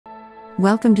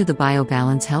Welcome to the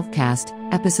BioBalance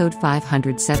Healthcast, episode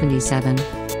 577.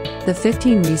 The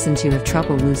 15 reasons you have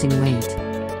trouble losing weight.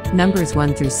 Numbers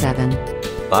 1 through 7.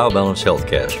 BioBalance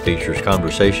Healthcast features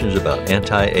conversations about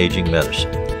anti-aging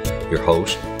medicine. Your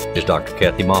host is Dr.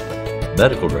 Kathy Maupin,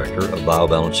 Medical Director of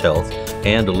BioBalance Health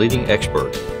and a leading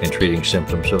expert in treating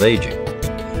symptoms of aging.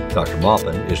 Dr.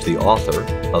 Maupin is the author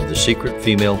of The Secret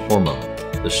Female Hormone,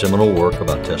 the seminal work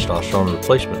about testosterone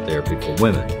replacement therapy for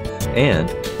women,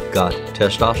 and Got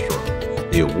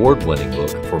Testosterone, the award-winning book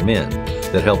for men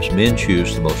that helps men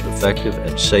choose the most effective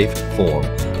and safe form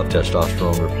of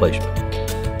testosterone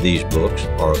replacement. These books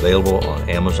are available on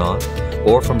Amazon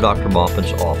or from Dr.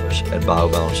 Maupin's office at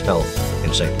BioBalance Health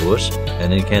in St. Louis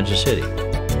and in Kansas City.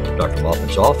 Dr.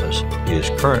 Maupin's office is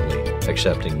currently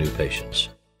accepting new patients.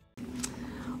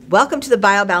 Welcome to the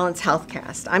BioBalance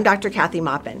Healthcast. I'm Dr. Kathy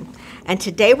Maupin, and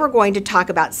today we're going to talk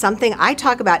about something I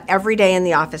talk about every day in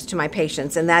the office to my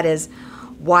patients, and that is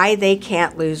why they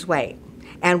can't lose weight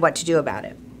and what to do about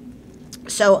it.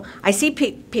 So I see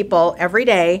people every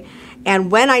day,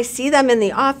 and when I see them in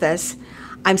the office,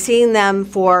 I'm seeing them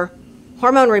for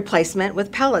hormone replacement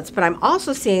with pellets, but I'm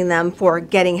also seeing them for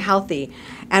getting healthy,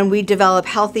 and we develop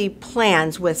healthy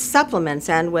plans with supplements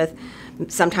and with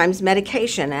sometimes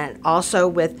medication, and also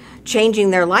with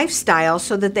changing their lifestyle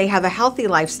so that they have a healthy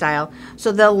lifestyle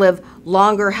so they'll live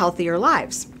longer, healthier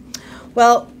lives.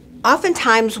 Well,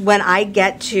 oftentimes when I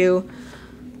get to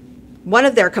one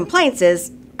of their complaints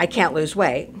is, I can't lose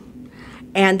weight,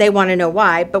 and they want to know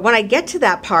why. But when I get to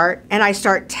that part and I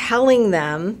start telling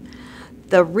them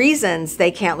the reasons they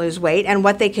can't lose weight and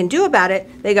what they can do about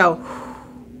it, they go,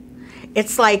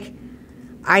 it's like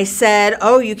I said,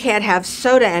 oh, you can't have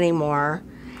soda anymore,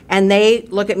 and they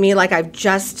look at me like I've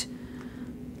just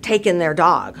taken their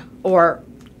dog or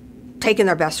taken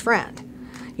their best friend.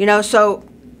 So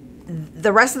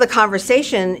the rest of the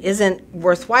conversation isn't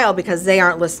worthwhile because they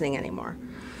aren't listening anymore.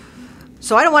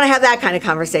 So I don't want to have that kind of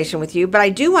conversation with you, but I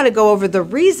do want to go over the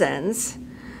reasons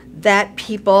that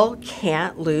people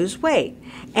can't lose weight.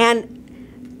 And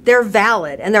they're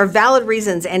valid, and they're valid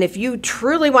reasons. And if you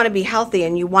truly want to be healthy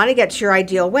and you want to get to your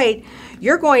ideal weight,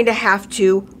 you're going to have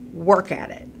to work at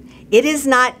it. It is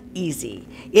not easy.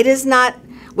 It is not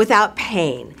without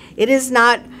pain. It is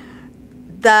not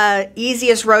the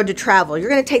easiest road to travel. You're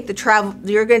going to take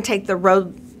the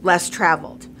road less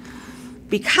traveled,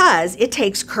 because it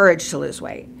takes courage to lose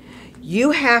weight.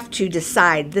 You have to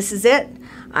decide, this is it.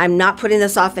 I'm not putting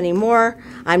this off anymore.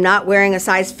 I'm not wearing a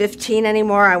size 15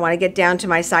 anymore. I want to get down to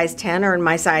my size 10 or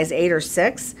my size 8 or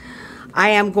 6.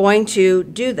 I am going to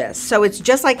do this. So it's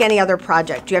just like any other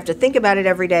project. You have to think about it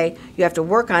every day. You have to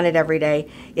work on it every day.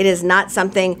 It is not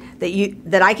something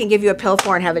that I can give you a pill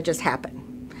for and have it just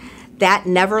happen. That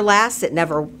never lasts. It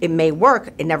may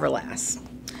work. It never lasts.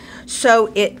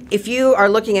 So if you are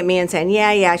looking at me and saying,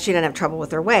 yeah, she didn't have trouble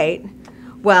with her weight.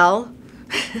 Well,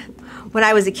 when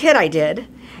I was a kid, I did.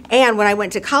 And when I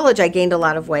went to college, I gained a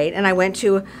lot of weight, and I went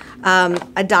to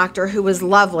a doctor who was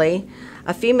lovely,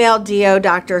 a female DO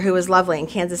doctor who was lovely in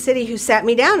Kansas City, who sat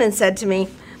me down and said to me,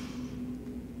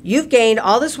 you've gained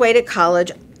all this weight at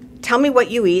college. Tell me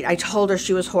what you eat. I told her.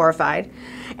 She was horrified.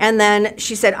 And then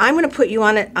she said, I'm going to put you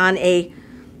on a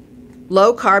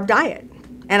low-carb diet,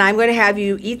 and I'm going to have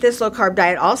you eat this low-carb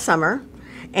diet all summer,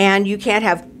 and you can't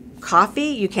have coffee,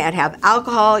 you can't have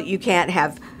alcohol, you can't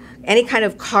have any kind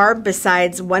of carb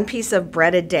besides one piece of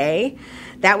bread a day.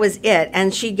 That was it.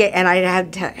 And I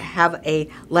had to have a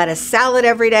lettuce salad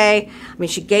every day. I mean,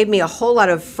 she gave me a whole lot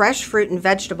of fresh fruit and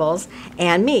vegetables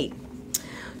and meat.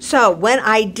 So when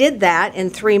I did that in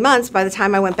 3 months, by the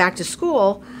time I went back to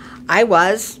school, I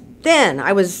was thin.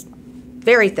 I was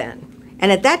very thin.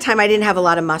 And at that time, I didn't have a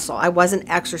lot of muscle. I wasn't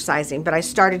exercising, but I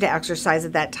started to exercise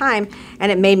at that time,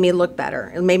 and it made me look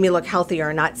better. It made me look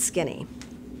healthier, not skinny.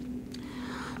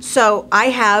 So I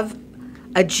have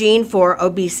a gene for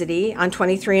obesity on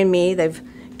 23andMe.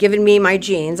 They've given me my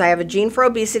genes. I have a gene for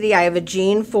obesity. I have a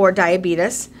gene for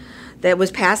diabetes that was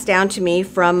passed down to me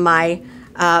from my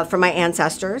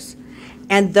ancestors.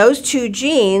 And those two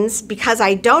genes, because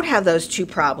I don't have those two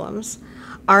problems,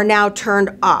 are now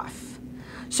turned off.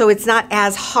 So it's not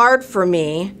as hard for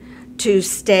me to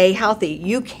stay healthy.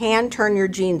 You can turn your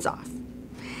genes off.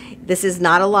 This is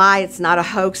not a lie. It's not a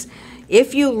hoax.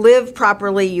 If you live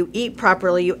properly, you eat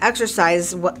properly, you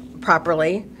exercise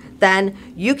properly, then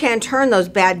you can turn those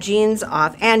bad genes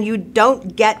off, and you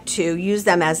don't get to use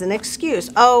them as an excuse.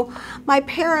 Oh, my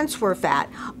parents were fat.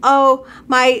 Oh,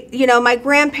 my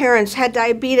grandparents had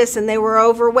diabetes and they were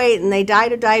overweight and they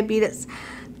died of diabetes.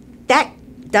 That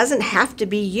doesn't have to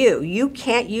be you. You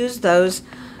can't use those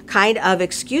kind of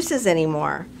excuses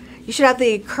anymore. you should have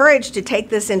the courage to take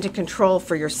this into control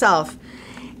for yourself.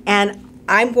 And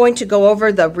I'm going to go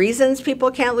over the reasons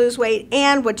people can't lose weight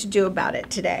and what to do about it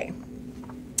today.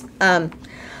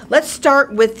 Let's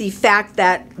start with the fact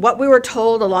that what we were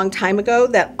told a long time ago,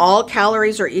 that all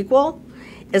calories are equal,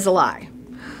 is a lie.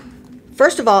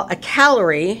 First of all, a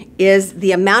calorie is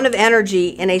the amount of energy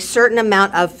in a certain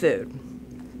amount of food.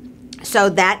 So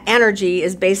that energy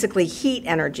is basically heat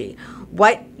energy.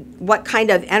 What kind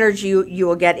of energy you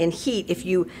will get in heat if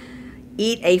you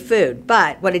eat a food.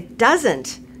 But what it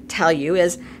doesn't tell you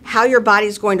is how your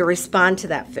body's going to respond to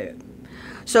that food.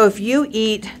 So if you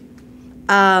eat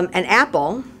an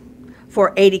apple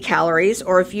for 80 calories,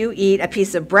 or if you eat a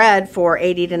piece of bread for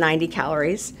 80 to 90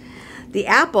 calories, the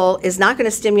apple is not going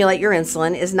to stimulate your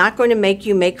insulin, is not going to make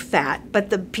you make fat, but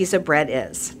the piece of bread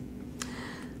is.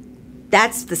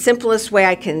 That's the simplest way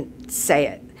I can say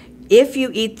it. If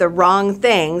you eat the wrong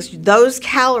things, those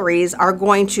calories are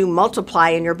going to multiply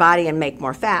in your body and make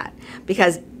more fat,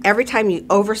 because every time you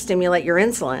overstimulate your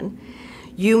insulin,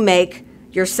 you make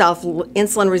yourself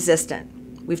insulin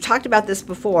resistant. We've talked about this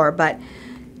before, but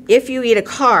if you eat a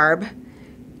carb,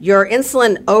 your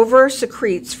insulin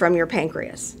over-secretes from your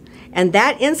pancreas. And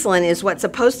that insulin is what's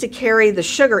supposed to carry the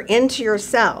sugar into your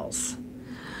cells.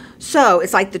 So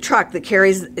it's like the truck that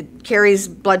carries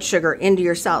blood sugar into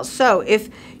your cells. So if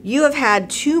you have had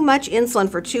too much insulin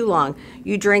for too long,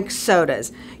 you drink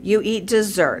sodas, you eat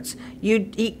desserts, you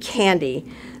eat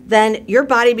candy, then your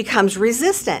body becomes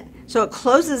resistant. So it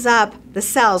closes up the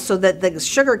cells so that the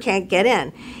sugar can't get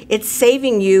in. It's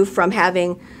saving you from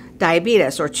having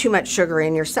diabetes or too much sugar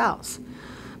in your cells.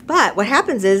 But what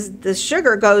happens is the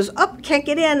sugar goes, oh, can't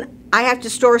get in, I have to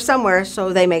store somewhere,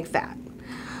 so they make fat.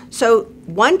 So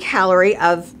 1 calorie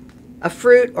of a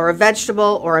fruit or a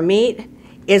vegetable or a meat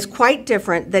is quite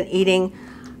different than eating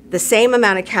the same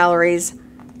amount of calories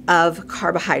of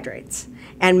carbohydrates.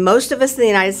 And most of us in the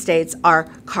United States are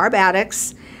carb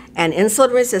addicts and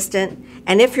insulin resistant.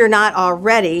 And if you're not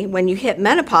already, when you hit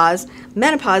menopause,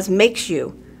 menopause makes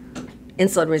you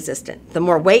insulin resistant. The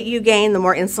more weight you gain, the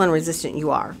more insulin resistant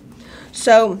you are.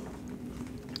 So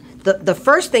the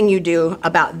first thing you do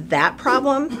about that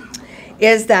problem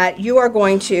is that you are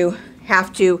going to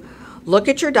have to look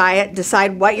at your diet,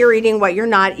 decide what you're eating, what you're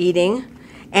not eating,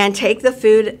 and take the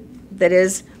food that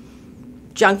is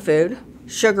junk food,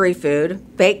 sugary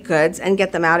food, baked goods, and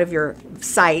get them out of your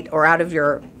sight or out of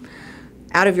your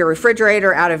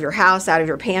refrigerator, out of your house, out of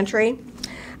your pantry.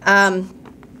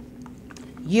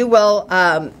 You will,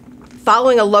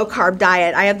 following a low-carb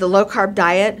diet, I have the low-carb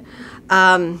diet.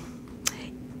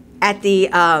 At the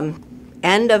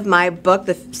end of my book,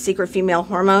 The Secret Female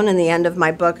Hormone, and the end of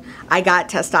my book, I got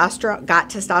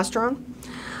testosterone.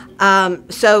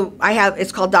 So I have,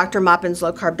 it's called Dr. Maupin's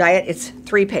Low Carb Diet. It's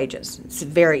 3 pages. It's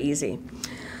very easy.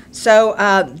 So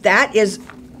that is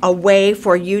a way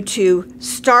for you to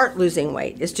start losing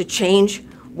weight, is to change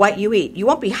what you eat. You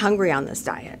won't be hungry on this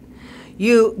diet.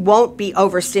 You won't be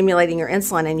overstimulating your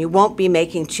insulin, and you won't be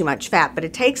making too much fat. But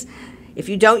it takes, if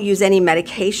you don't use any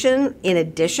medication in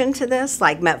addition to this,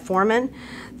 like metformin,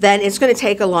 then it's going to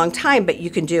take a long time, but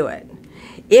you can do it.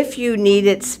 If you need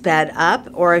it sped up,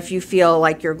 or if you feel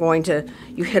like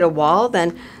you hit a wall,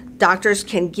 then doctors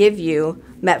can give you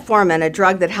metformin, a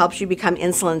drug that helps you become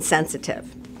insulin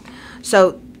sensitive.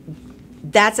 So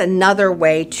that's another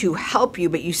way to help you,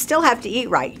 but you still have to eat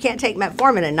right. You can't take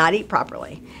metformin and not eat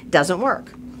properly. It doesn't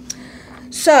work.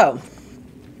 So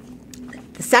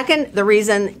the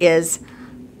reason is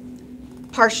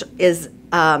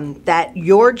that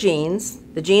your genes,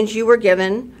 the genes you were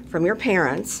given from your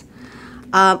parents,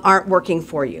 aren't working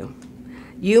for you.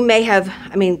 You may have,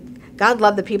 God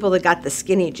love the people that got the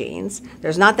skinny genes.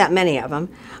 There's not that many of them,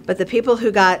 but the people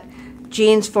who got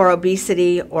genes for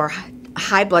obesity or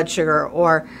high blood sugar,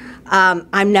 or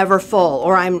I'm never full,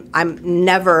 or I'm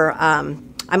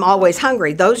always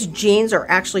hungry. Those genes are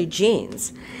actually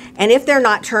genes. And if they're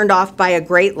not turned off by a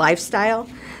great lifestyle,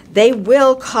 they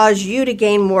will cause you to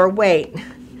gain more weight.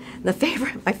 My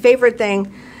favorite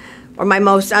thing, or my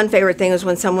most unfavorite thing, is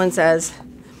when someone says,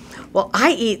 well,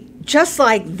 I eat just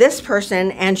like this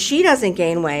person and she doesn't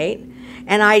gain weight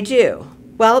and I do.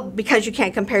 Well, because you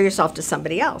can't compare yourself to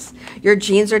somebody else. Your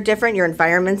genes are different, your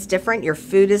environment's different, your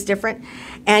food is different,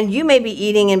 and you may be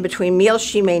eating in between meals,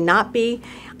 she may not be.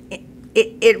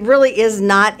 It really is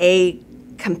not a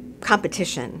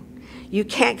competition. You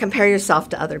can't compare yourself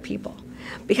to other people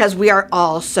because we are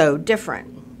all so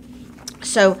different.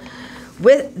 So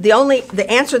the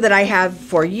answer that I have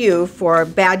for you for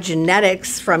bad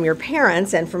genetics from your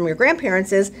parents and from your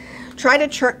grandparents is try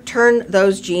to turn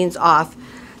those genes off.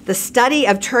 The study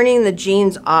of turning the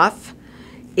genes off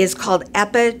is called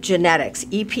epigenetics,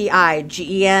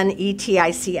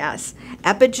 epigenetics.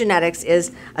 Epigenetics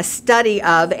is a study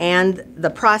of and the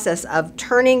process of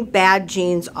turning bad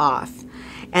genes off.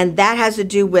 And that has to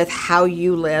do with how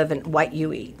you live and what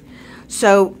you eat.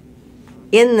 So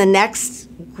in the next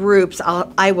groups,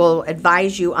 I will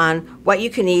advise you on what you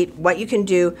can eat, what you can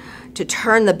do to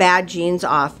turn the bad genes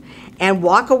off and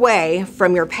walk away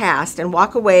from your past and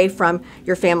walk away from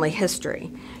your family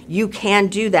history. You can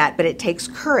do that, but it takes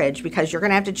courage because you're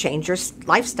going to have to change your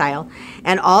lifestyle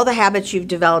and all the habits you've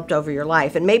developed over your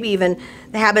life, and maybe even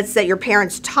the habits that your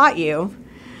parents taught you.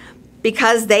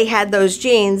 Because they had those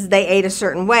genes, they ate a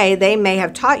certain way, they may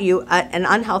have taught you an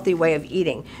unhealthy way of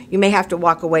eating. You may have to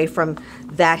walk away from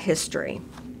that history.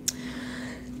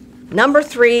 Number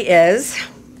 3 is,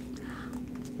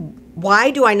 why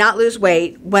do I not lose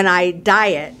weight when I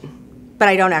diet, but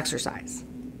I don't exercise?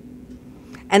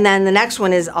 And then the next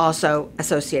one is also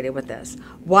associated with this.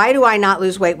 Why do I not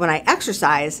lose weight when I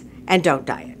exercise and don't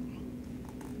diet?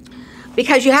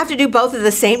 Because you have to do both at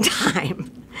the same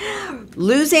time.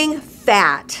 Losing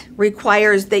fat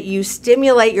requires that you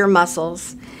stimulate your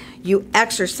muscles, you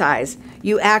exercise,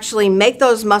 you actually make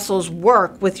those muscles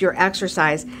work with your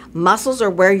exercise. Muscles are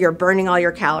where you're burning all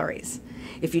your calories.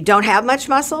 If you don't have much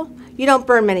muscle, you don't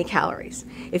burn many calories.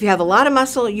 If you have a lot of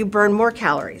muscle, you burn more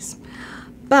calories.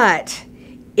 But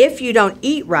if you don't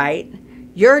eat right,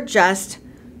 you're just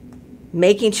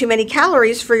making too many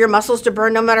calories for your muscles to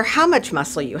burn no matter how much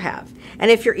muscle you have.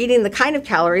 And if you're eating the kind of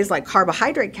calories like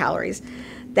carbohydrate calories,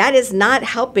 that is not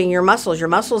helping your muscles. Your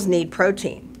muscles need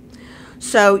protein.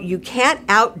 So you can't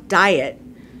out-diet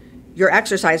your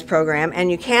exercise program and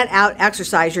you can't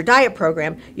out-exercise your diet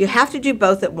program. You have to do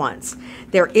both at once.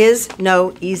 There is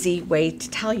no easy way to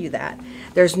tell you that.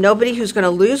 There's nobody who's going to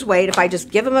lose weight if I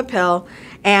just give them a pill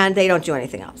and they don't do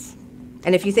anything else.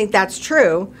 And if you think that's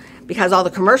true, because all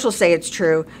the commercials say it's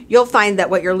true, you'll find that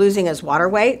what you're losing is water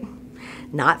weight,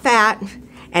 not fat,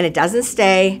 and it doesn't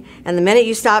stay. And the minute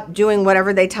you stop doing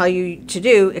whatever they tell you to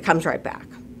do, it comes right back.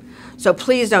 So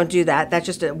please don't do that. That's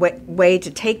just a way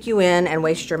to take you in and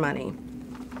waste your money.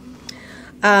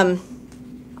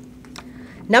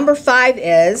 Number 5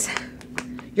 is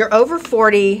you're over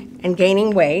 40 and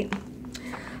gaining weight.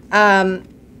 And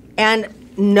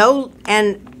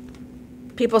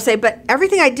people say, but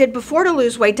everything I did before to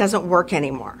lose weight doesn't work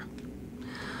anymore.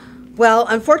 Well,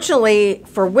 unfortunately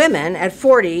for women at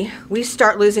 40, we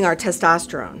start losing our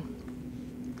testosterone.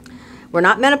 We're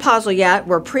not menopausal yet,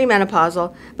 we're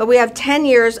premenopausal, but we have 10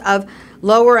 years of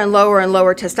lower and lower and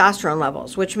lower testosterone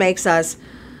levels, which makes us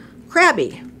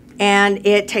crabby. And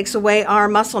it takes away our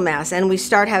muscle mass, and we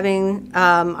start having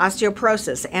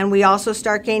osteoporosis, and we also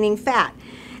start gaining fat,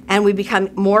 and we become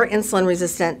more insulin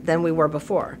resistant than we were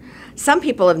before. Some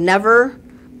people have never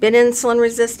been insulin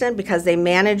resistant because they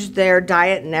managed their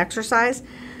diet and exercise,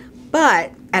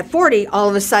 but at 40, all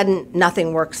of a sudden,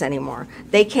 nothing works anymore.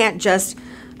 They can't just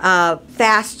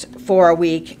fast for a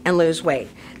week and lose weight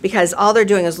because all they're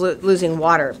doing is losing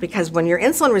water, because when you're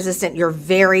insulin resistant, you're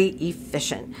very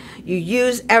efficient. You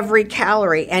use every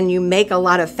calorie and you make a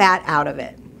lot of fat out of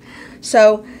it.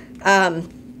 So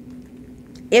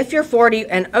if you're 40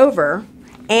 and over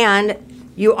and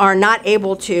you are not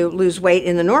able to lose weight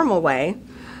in the normal way,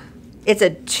 it's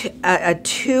a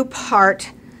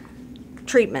two-part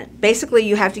treatment. Basically,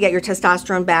 you have to get your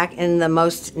testosterone back in the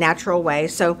most natural way.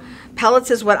 So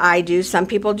pellets is what I do. Some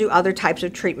people do other types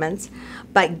of treatments.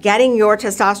 But getting your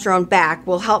testosterone back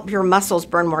will help your muscles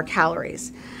burn more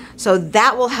calories. So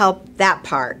that will help that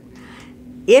part.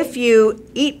 If you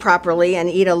eat properly and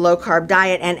eat a low-carb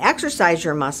diet and exercise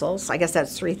your muscles, I guess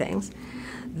that's 3 things,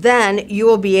 then you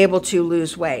will be able to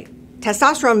lose weight.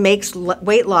 Testosterone makes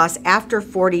weight loss after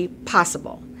 40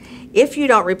 possible. If you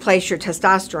don't replace your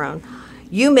testosterone,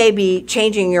 you may be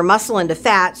changing your muscle into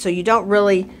fat, so you don't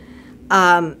really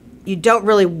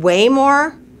weigh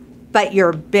more, but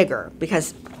you're bigger,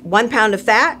 because 1 pound of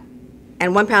fat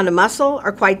and 1 pound of muscle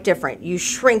are quite different. You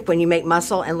shrink when you make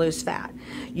muscle and lose fat.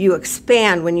 You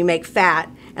expand when you make fat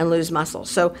and lose muscle.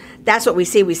 So that's what we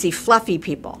see. We see fluffy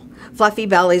people, fluffy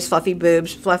bellies, fluffy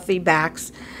boobs, fluffy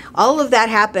backs. All of that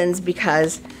happens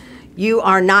because you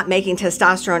are not making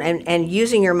testosterone and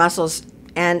using your muscles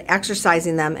and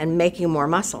exercising them and making more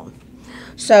muscle.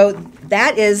 So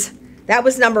that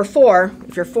was number 4.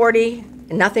 If you're 40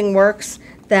 and nothing works,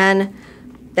 then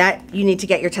that you need to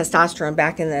get your testosterone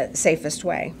back in the safest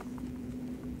way.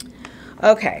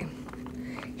 Okay,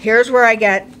 here's where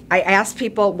I ask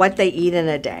people what they eat in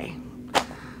a day.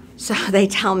 So they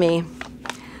tell me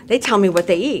what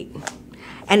they eat,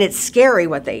 and it's scary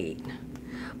what they eat.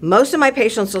 Most of my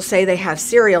patients will say they have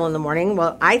cereal in the morning.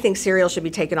 Well, I think cereal should be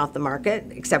taken off the market,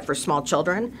 except for small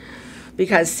children,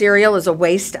 because cereal is a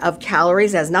waste of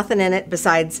calories. It has nothing in it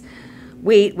besides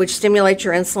wheat, which stimulates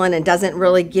your insulin and doesn't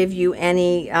really give you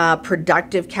any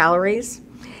productive calories.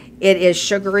 It is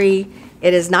sugary.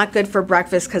 It is not good for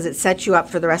breakfast because it sets you up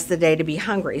for the rest of the day to be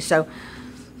hungry. So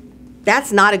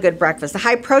that's not a good breakfast. A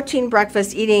high protein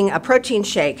breakfast, eating a protein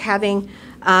shake, having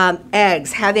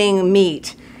eggs, having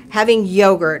meat, having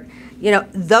yogurt,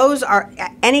 those are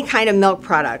any kind of milk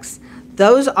products.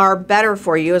 Those are better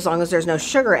for you as long as there's no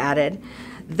sugar added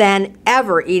than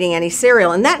ever eating any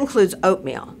cereal. And that includes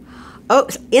oatmeal.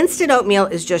 Instant oatmeal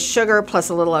is just sugar plus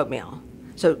a little oatmeal.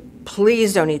 So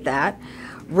please don't eat that.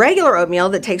 Regular oatmeal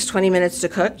that takes 20 minutes to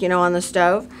cook, on the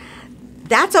stove,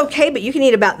 that's okay, but you can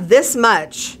eat about this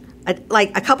much,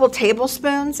 like a couple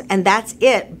tablespoons, and that's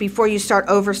it before you start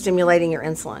overstimulating your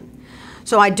insulin.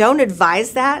 So I don't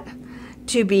advise that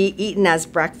to be eaten as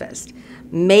breakfast.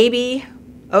 Maybe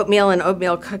oatmeal and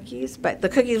oatmeal cookies, but the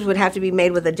cookies would have to be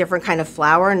made with a different kind of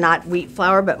flour, not wheat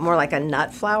flour, but more like a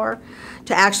nut flour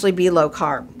to actually be low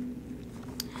carb.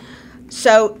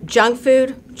 So junk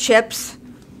food, chips,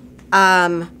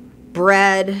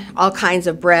 bread, all kinds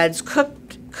of breads,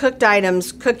 cooked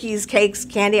items, cookies, cakes,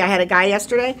 candy. I had a guy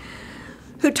yesterday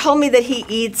who told me that he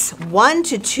eats 1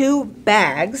 to 2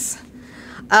 bags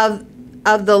of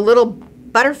the little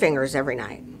Butterfingers every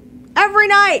night. Every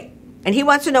night! And he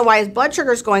wants to know why his blood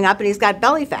sugar is going up and he's got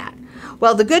belly fat.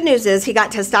 Well, the good news is he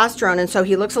got testosterone, and so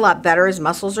he looks a lot better. His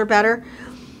muscles are better.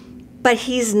 But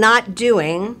he's not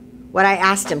doing what I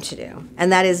asked him to do,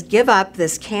 and that is give up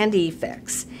this candy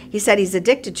fix. He said he's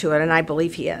addicted to it, and I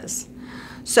believe he is.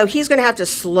 So he's going to have to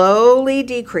slowly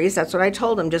decrease. That's what I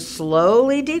told him. Just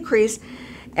slowly decrease.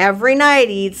 Every night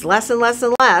he eats less and less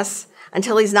and less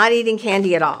until he's not eating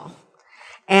candy at all.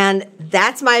 And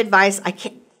that's my advice.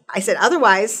 I said,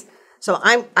 otherwise,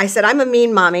 I said, I'm a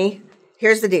mean mommy.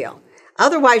 Here's the deal.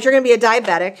 Otherwise, you're going to be a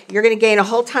diabetic. You're going to gain a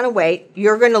whole ton of weight.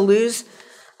 You're going to lose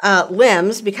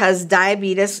limbs because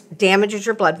diabetes damages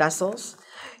your blood vessels.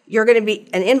 You're going to be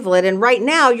an invalid. And right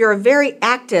now, you're a very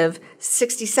active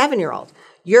 67-year-old.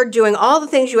 You're doing all the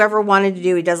things you ever wanted to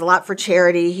do. He does a lot for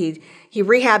charity. He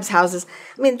rehabs houses.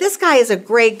 I mean, this guy is a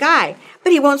great guy,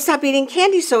 but he won't stop eating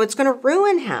candy, so it's going to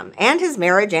ruin him and his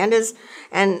marriage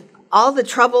and all the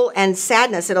trouble and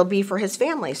sadness it'll be for his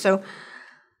family. So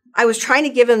I was trying to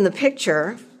give him the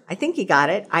picture. I think he got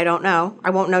it. I don't know. I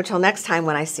won't know till next time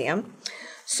when I see him.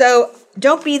 So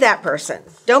don't be that person.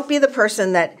 Don't be the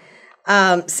person that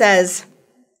says,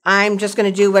 I'm just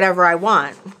going to do whatever I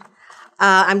want.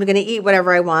 I'm going to eat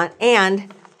whatever I want.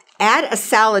 And add a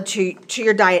salad to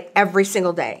your diet every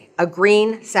single day. A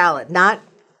green salad, not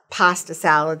pasta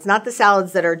salads, not the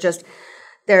salads that are just,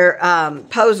 they're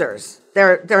posers.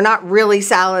 They're not really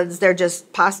salads, they're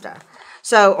just pasta.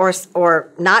 So,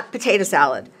 or not potato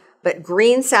salad, but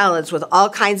green salads with all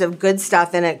kinds of good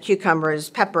stuff in it, cucumbers,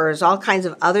 peppers, all kinds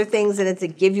of other things in it to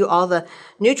give you all the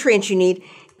nutrients you need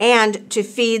and to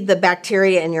feed the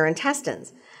bacteria in your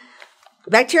intestines.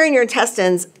 Bacteria in your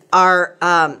intestines are,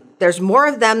 there's more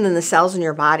of them than the cells in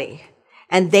your body,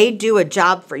 and they do a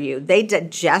job for you. They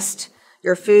digest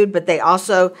your food, but they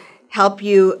also help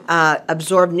you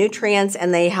absorb nutrients,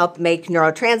 and they help make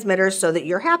neurotransmitters so that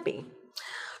you're happy.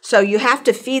 So you have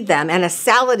to feed them, and a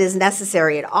salad is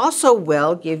necessary. It also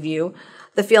will give you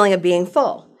the feeling of being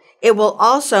full. It will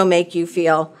also make you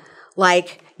feel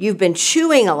like you've been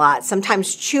chewing a lot.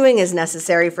 Sometimes chewing is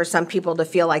necessary for some people to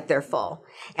feel like they're full.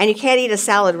 And you can't eat a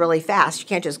salad really fast. You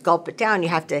can't just gulp it down. You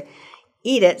have to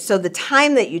eat it. So the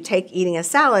time that you take eating a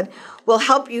salad will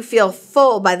help you feel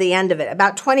full by the end of it,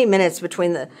 about 20 minutes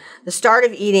between the start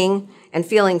of eating and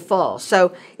feeling full.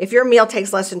 So if your meal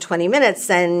takes less than 20 minutes,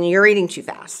 then you're eating too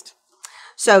fast.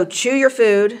 So chew your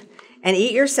food and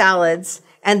eat your salads,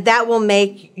 and that will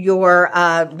make your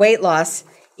weight loss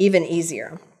even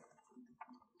easier.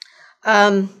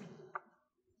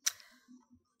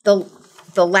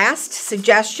 The last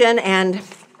suggestion and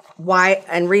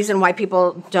reason why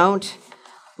people don't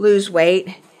lose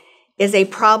weight is a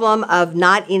problem of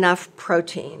not enough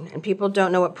protein. And people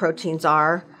don't know what proteins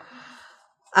are.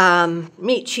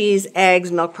 Meat, cheese,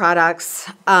 eggs, milk products,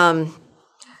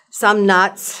 some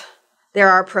nuts. There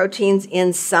are proteins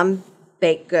in some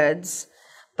baked goods,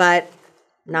 but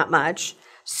not much.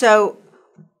 So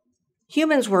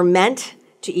humans were meant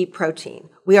to eat protein.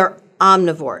 We are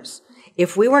omnivores.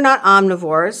 If we were not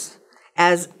omnivores,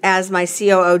 as my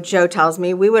COO Joe tells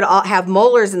me, we would all have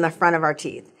molars in the front of our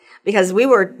teeth because we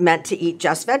were meant to eat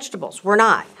just vegetables. We're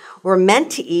not. We're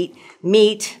meant to eat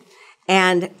meat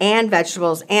and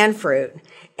vegetables and fruit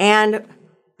and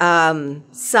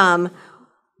some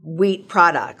wheat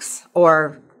products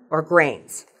or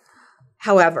grains.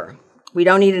 However, we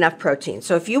don't eat enough protein.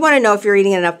 So if you want to know if you're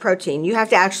eating enough protein, you have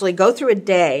to actually go through a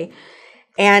day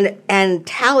and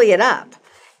tally it up.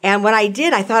 And when I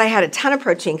did, I thought I had a ton of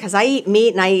protein because I eat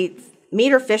meat, and I eat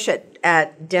meat or fish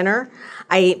at dinner.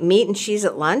 I eat meat and cheese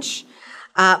at lunch.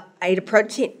 I eat a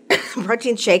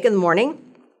protein shake in the morning.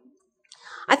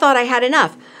 I thought I had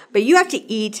enough, but you have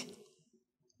to eat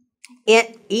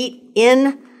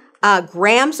in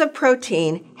grams of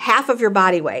protein, half of your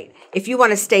body weight, if you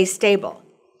want to stay stable.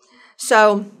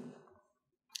 So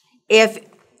if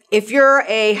you're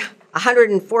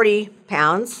 140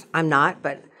 pounds, I'm not,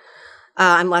 but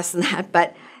I'm less than that,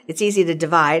 but it's easy to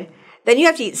divide, then you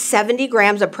have to eat 70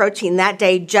 grams of protein that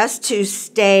day just to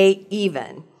stay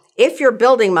even. If you're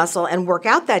building muscle and work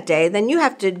out that day, then you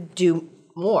have to do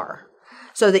more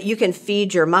so that you can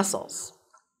feed your muscles.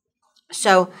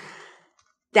 So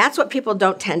that's what people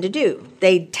don't tend to do.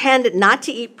 They tend not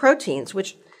to eat proteins,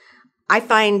 which I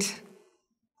find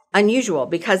unusual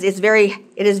because it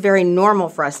is very normal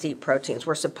for us to eat proteins.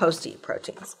 We're supposed to eat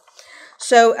proteins.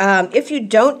 So if you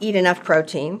don't eat enough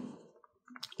protein,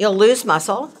 you'll lose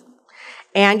muscle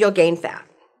and you'll gain fat.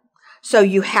 So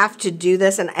you have to do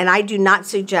this, and I do not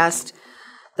suggest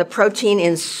the protein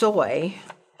in soy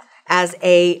as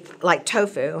like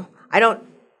tofu. I don't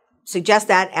suggest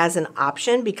that as an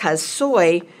option because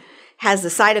soy has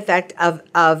the side effect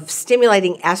of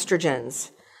stimulating estrogens.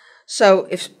 So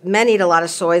if men eat a lot of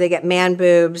soy, they get man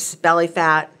boobs, belly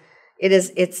fat.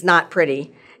 It's not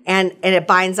pretty. And it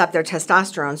binds up their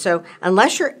testosterone. So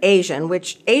unless you're Asian,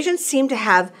 which Asians seem to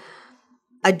have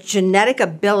a genetic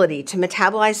ability to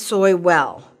metabolize soy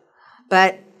well,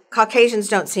 but Caucasians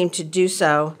don't seem to do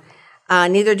so.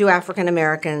 Neither do African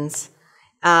Americans.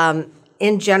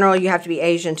 In general, you have to be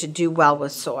Asian to do well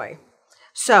with soy.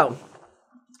 So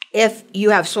if you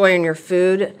have soy in your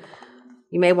food,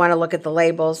 you may want to look at the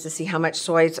labels to see how much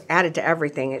soy is added to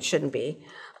everything. It shouldn't be.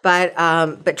 But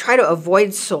try to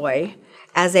avoid soy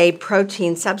as a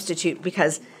protein substitute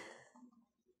because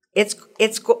it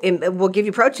will give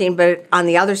you protein, but on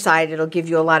the other side, it'll give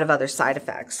you a lot of other side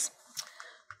effects.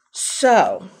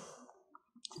 So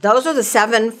those are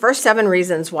the first seven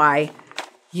reasons why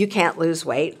you can't lose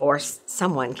weight or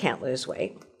someone can't lose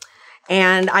weight.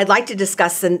 And I'd like to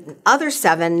discuss the other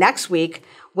 7 next week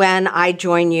when I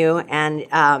join you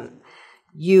and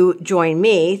you join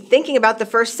me, thinking about the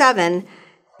first 7,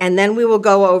 and then we will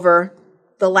go over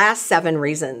the last 7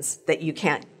 reasons that you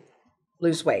can't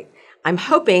lose weight. I'm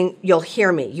hoping you'll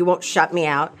hear me, you won't shut me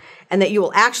out, and that you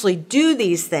will actually do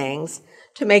these things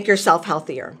to make yourself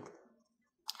healthier.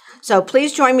 So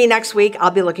please join me next week. I'll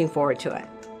be looking forward to it.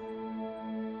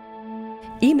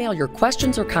 Email your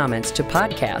questions or comments to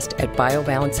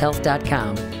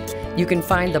podcast@biobalancehealth.com. You can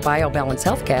find the BioBalance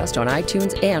Healthcast on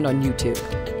iTunes and on YouTube.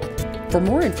 For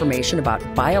more information about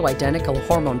bioidentical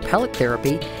hormone pellet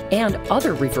therapy and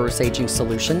other reverse aging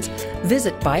solutions,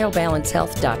 visit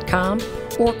biobalancehealth.com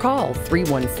or call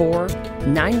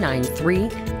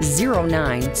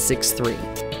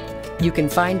 314-993-0963. You can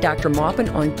find Dr. Maupin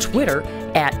on Twitter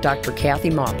at Dr. Kathy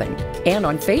Maupin and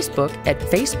on Facebook at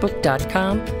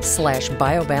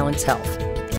facebook.com/biobalancehealth.